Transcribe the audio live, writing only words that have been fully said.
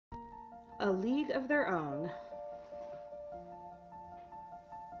A League of Their Own.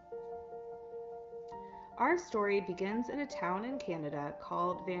 Our story begins in a town in Canada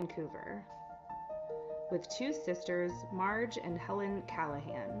called Vancouver, with two sisters, Marge and Helen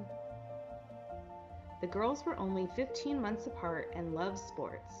Callaghan. The girls were only 15 months apart and loved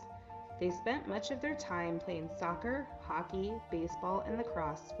sports. They spent much of their time playing soccer, hockey, baseball, and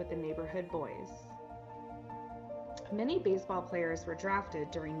lacrosse with the neighborhood boys. Many baseball players were drafted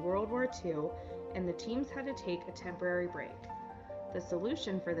during World War II, and the teams had to take a temporary break. The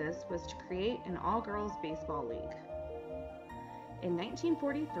solution for this was to create an all-girls baseball league. In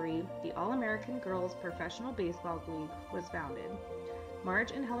 1943, the All-American Girls Professional Baseball League was founded.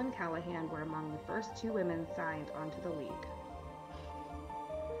 Marge and Helen Callaghan were among the first two women signed onto the league.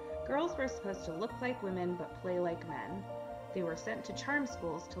 Girls were supposed to look like women but play like men. They were sent to charm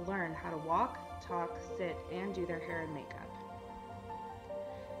schools to learn how to walk, talk, sit, and do their hair and makeup.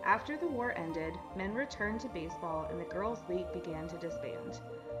 After the war ended, men returned to baseball and the girls' league began to disband.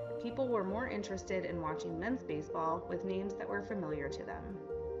 People were more interested in watching men's baseball with names that were familiar to them.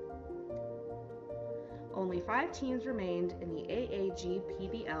 Only 5 teams remained in the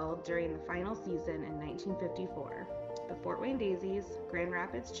AAGPBL during the final season in 1954. The Fort Wayne Daisies, Grand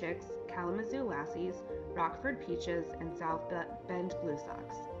Rapids Chicks, Kalamazoo Lassies, Rockford Peaches, and South Bend Blue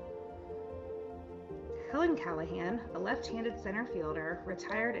Sox. Helen Callaghan, a left-handed center fielder,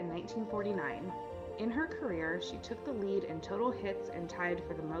 retired in 1949. In her career, she took the lead in total hits and tied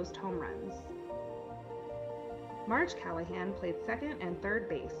for the most home runs. Marge Callaghan played second and third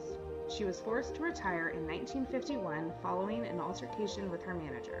base. She was forced to retire in 1951 following an altercation with her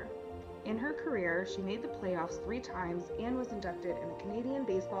manager. In her career, she made the playoffs 3 times and was inducted in the Canadian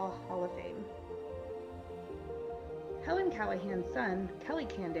Baseball Hall of Fame. Helen Callaghan's son, Kelly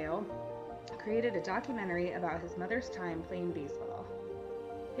Candale, created a documentary about his mother's time playing baseball.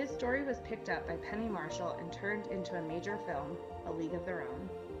 His story was picked up by Penny Marshall and turned into a major film, A League of Their Own.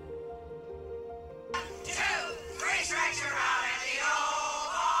 2, 3 strikes you're out at the old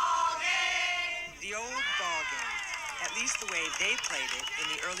ball game. The old ball game, at least the way they played it in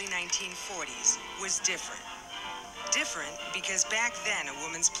the early 1940s, was different. Different because back then a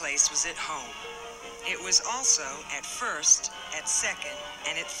woman's place was at home. It was also at first, at second,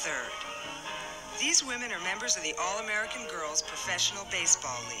 and at third. These women are members of the All-American Girls Professional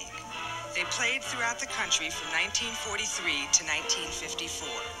Baseball League. They played throughout the country from 1943 to 1954.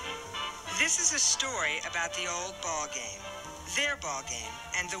 This is a story about the old ball game, their ball game,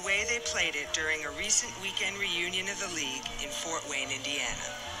 and the way they played it during a recent weekend reunion of the league in Fort Wayne, Indiana.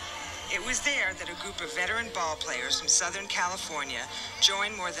 It was there that a group of veteran ball players from Southern California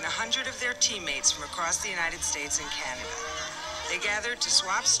joined more than 100 of their teammates from across the United States and Canada. They gathered to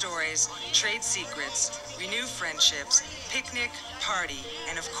swap stories, trade secrets, renew friendships, picnic, party,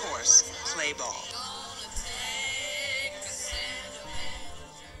 and of course, play ball.